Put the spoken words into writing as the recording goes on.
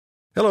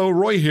Hello,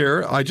 Roy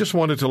here. I just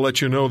wanted to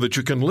let you know that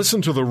you can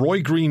listen to The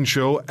Roy Green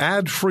Show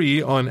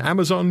ad-free on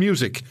Amazon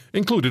Music,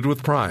 included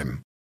with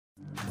Prime.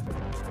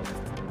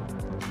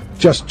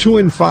 Just 2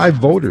 in 5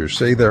 voters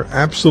say they're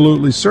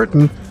absolutely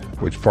certain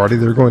which party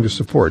they're going to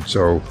support.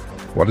 So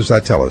what does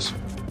that tell us?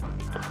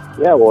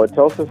 Yeah, well, it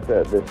tells us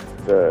that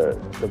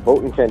the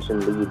vote intention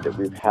lead that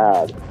we've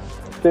had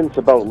since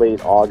about late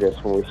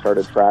August when we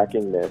started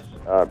tracking this,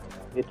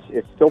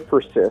 it still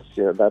persists.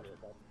 You know, that's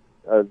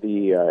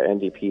the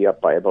NDP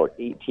up by about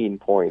 18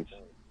 points,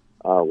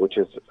 which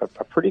is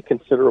a pretty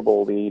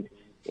considerable lead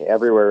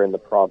everywhere in the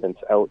province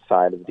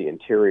outside of the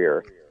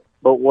interior.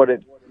 But what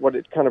it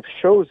kind of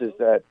shows is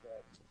that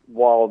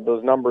while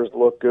those numbers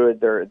look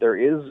good, there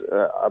is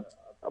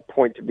a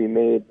point to be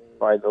made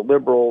by the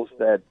Liberals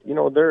that, you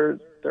know, there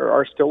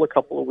are still a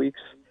couple of weeks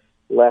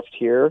left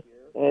here,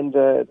 and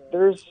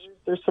there's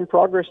some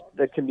progress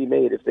that can be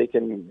made if they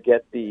can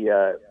get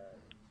the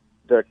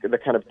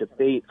kind of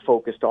debate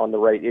focused on the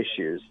right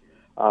issues.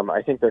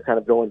 I think they're kind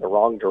of going the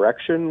wrong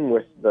direction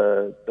with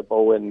the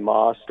Bowen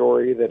Ma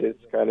story that is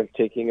kind of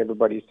taking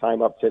everybody's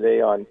time up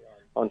today on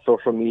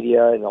social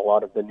media and a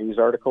lot of the news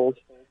articles.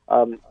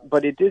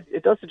 But it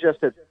does suggest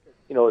that,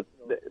 you know,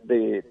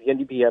 the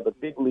NDP have a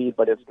big lead,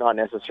 but it's not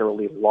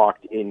necessarily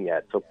locked in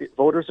yet. So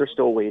voters are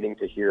still waiting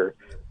to hear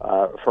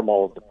from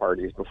all of the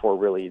parties before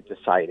really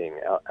deciding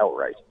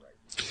outright.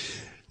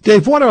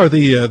 Dave, what are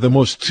the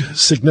most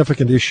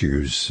significant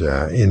issues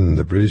in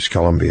the British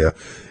Columbia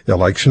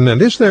election?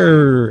 And is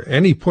there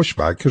any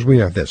pushback? Because we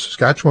have the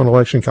Saskatchewan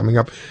election coming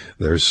up.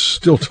 There's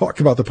still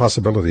talk about the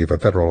possibility of a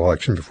federal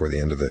election before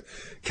the end of the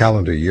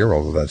calendar year,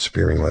 although that's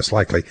appearing less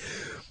likely.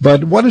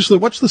 But what's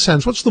the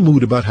sense? What's the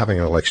mood about having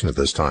an election at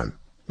this time?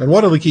 And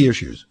what are the key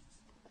issues?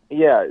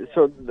 Yeah,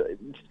 so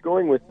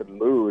going with the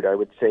mood, I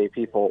would say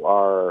people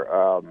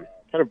are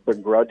kind of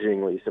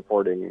begrudgingly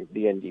supporting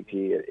the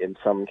NDP in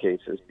some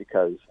cases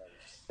because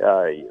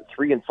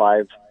 3 in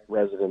 5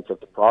 residents of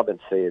the province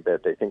say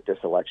that they think this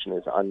election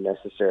is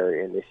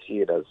unnecessary, and they see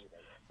it as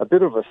a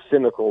bit of a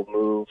cynical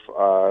move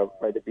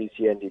by the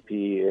BC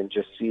NDP, and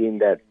just seeing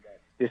that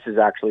this is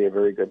actually a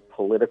very good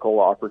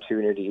political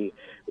opportunity,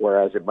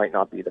 whereas it might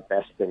not be the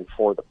best thing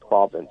for the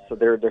province. So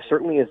there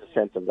certainly is a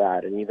sense of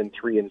that, and even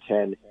 3 in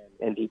 10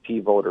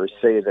 NDP voters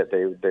say that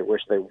they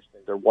wish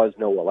there was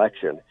no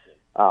election.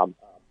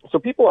 So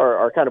people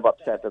are kind of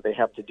upset that they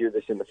have to do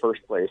this in the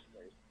first place.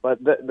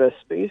 But the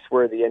space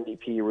where the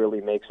NDP really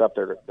makes up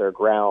their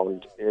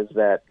ground is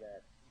that,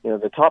 you know,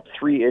 the top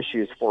 3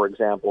 issues, for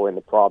example, in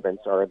the province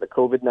are the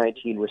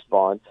COVID-19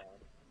 response,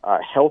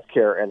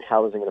 healthcare, and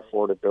housing and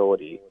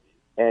affordability.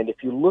 And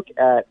if you look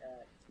at,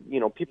 you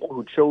know, people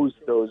who chose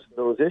those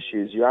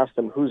issues, you ask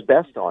them who's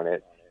best on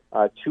it.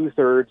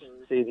 2/3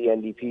 say the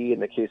NDP in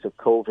the case of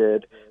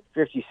COVID,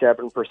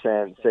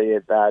 57% say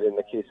that in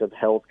the case of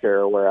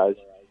healthcare, whereas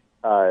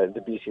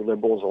the BC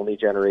Liberals only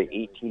generate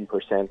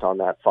 18% on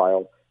that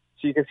file.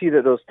 So you can see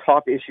that those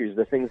top issues,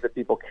 the things that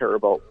people care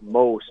about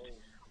most,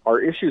 are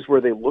issues where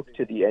they look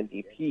to the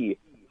NDP.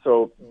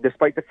 So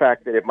despite the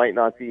fact that it might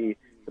not be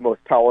the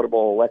most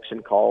palatable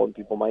election call and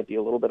people might be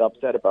a little bit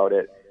upset about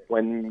it,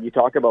 when you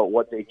talk about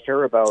what they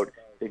care about,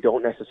 they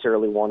don't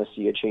necessarily want to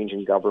see a change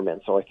in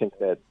government. So I think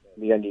that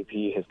the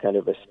NDP has kind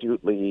of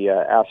astutely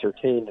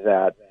ascertained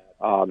that.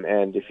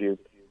 And if you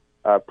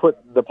put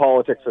the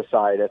politics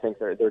aside, I think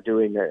they're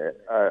doing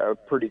a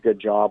pretty good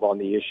job on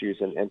the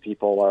issues, and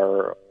people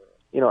are,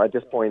 you know, at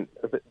this point,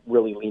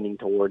 really leaning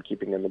toward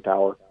keeping them in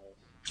power.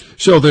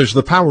 So there's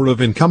the power of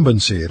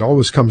incumbency. It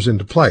always comes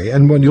into play.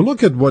 And when you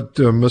look at what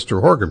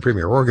Mr. Horgan,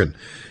 Premier Horgan,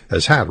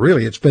 has had,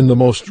 really, it's been the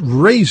most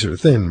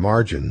razor-thin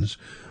margins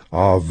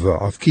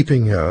of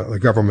keeping the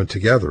government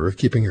together, of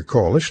keeping a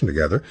coalition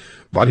together.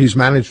 But he's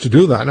managed to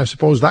do that, and I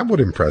suppose that would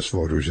impress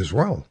voters as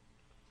well.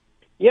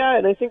 Yeah,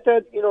 and I think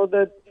that, you know,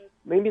 that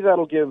maybe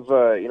that'll give,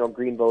 you know,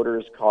 Green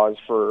voters cause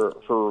for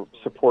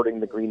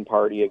supporting the Green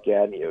Party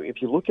again. You know,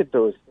 if you look at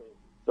those,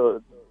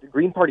 the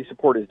Green Party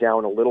support is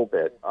down a little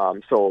bit.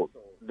 So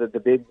the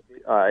big,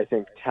 I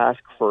think, task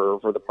for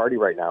the party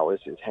right now is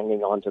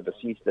hanging on to the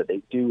seats that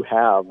they do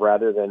have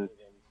rather than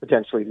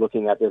potentially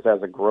looking at this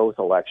as a growth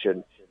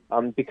election,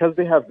 because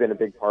they have been a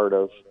big part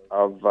of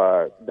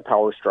the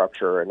power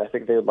structure, and I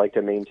think they would like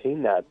to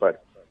maintain that.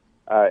 But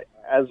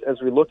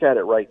as we look at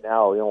it right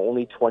now, you know,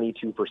 only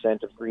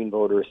 22% of Green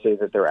voters say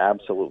that they're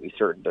absolutely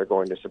certain they're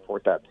going to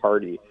support that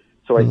party.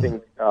 So I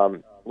think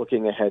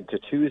looking ahead to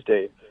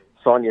Tuesday,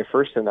 Sonia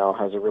Furstenau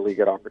has a really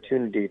good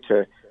opportunity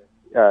to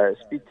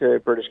speak to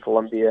British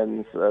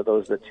Columbians,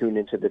 those that tune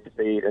into the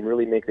debate, and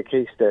really make the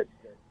case that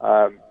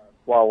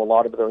while a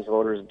lot of those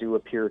voters do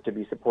appear to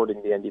be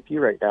supporting the NDP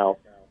right now,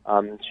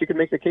 she could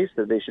make the case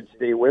that they should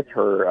stay with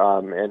her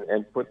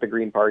and put the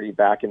Green Party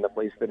back in the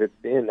place that it's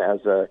been as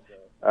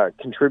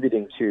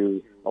contributing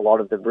to a lot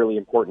of the really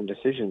important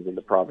decisions in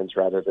the province,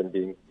 rather than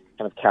being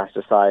kind of cast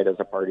aside as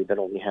a party that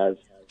only has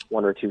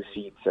 1 or 2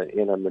 seats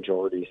in a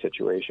majority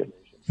situation.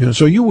 Yeah,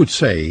 so you would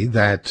say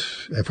that,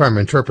 if I'm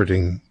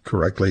interpreting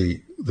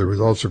correctly the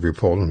results of your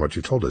poll and what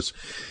you told us,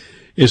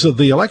 is that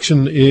the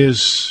election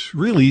is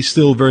really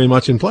still very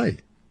much in play.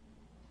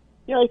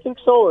 Yeah, I think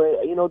so.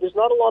 There's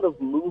not a lot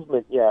of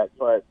movement yet,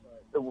 but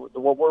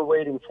what we're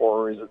waiting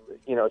for is,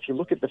 if you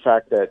look at the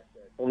fact that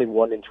only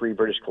 1 in 3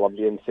 British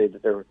Columbians say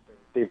that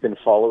they've been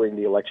following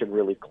the election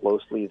really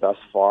closely thus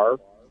far.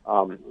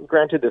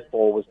 Granted, this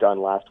poll was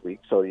done last week,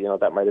 so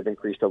that might have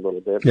increased a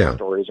little bit. Yeah.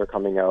 Stories are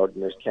coming out,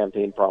 and there's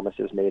campaign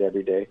promises made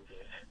every day.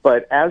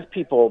 But as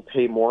people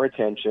pay more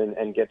attention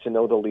and get to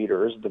know the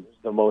leaders,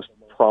 the most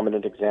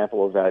prominent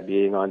example of that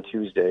being on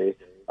Tuesday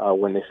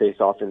when they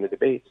face off in the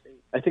debates,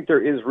 I think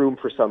there is room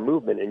for some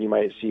movement, and you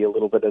might see a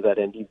little bit of that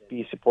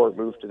NDP support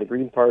move to the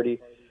Green Party.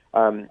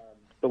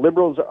 The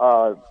Liberals,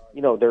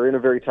 they're in a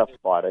very tough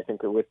spot. I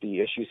think that with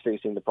the issues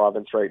facing the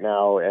province right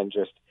now and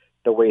just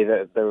the way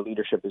that their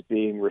leadership is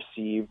being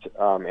received,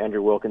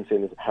 Andrew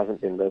Wilkinson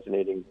hasn't been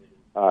resonating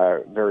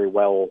very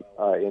well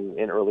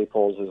in early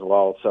polls as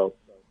well. So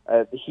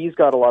he's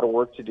got a lot of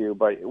work to do,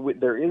 but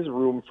there is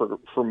room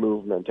for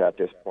movement at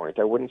this point.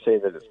 I wouldn't say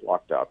that it's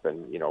locked up,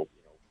 and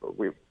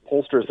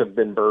pollsters have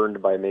been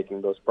burned by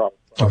making those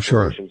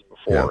proclamations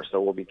before, Yeah.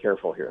 so we'll be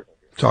careful here.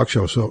 Talk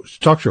show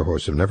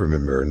hosts have never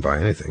been burned by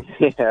anything.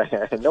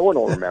 No one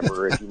will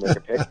remember if you make a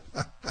pick.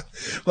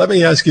 Let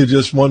me ask you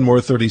just one more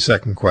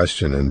 30-second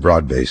question and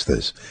broad-base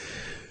this.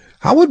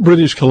 How would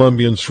British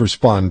Columbians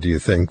respond, do you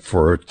think,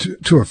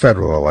 to a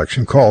federal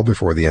election called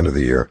before the end of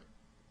the year?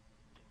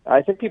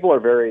 I think people are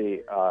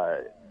very,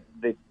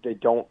 they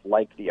don't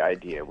like the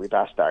idea. We've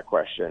asked that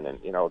question, and,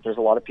 there's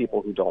a lot of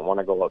people who don't want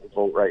to go out and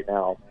vote right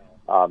now.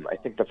 I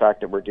think the fact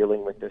that we're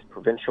dealing with this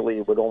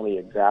provincially would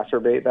only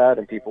exacerbate that,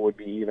 and people would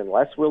be even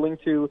less willing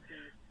to.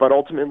 But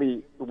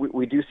ultimately,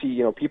 we do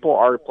see, people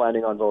are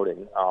planning on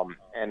voting.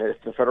 And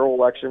if the federal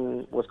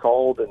election was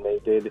called and they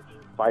did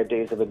 5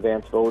 days of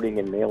advance voting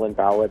and mail-in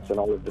ballots and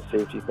all of the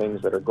safety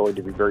things that are going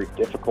to be very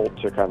difficult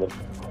to kind of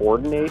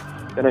coordinate,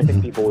 then I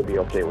think people would be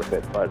okay with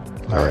it. But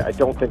right. I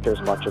don't think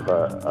there's much of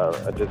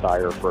a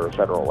desire for a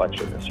federal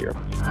election this year.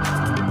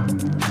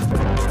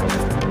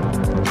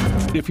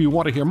 If you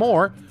want to hear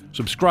more,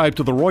 subscribe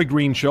to The Roy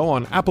Green Show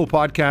on Apple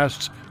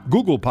Podcasts,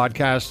 Google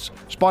Podcasts,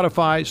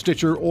 Spotify,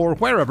 Stitcher, or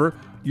wherever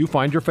you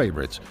find your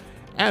favorites.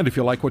 And if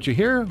you like what you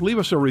hear, leave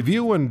us a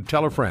review and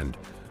tell a friend.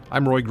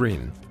 I'm Roy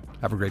Green.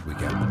 Have a great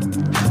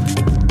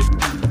weekend.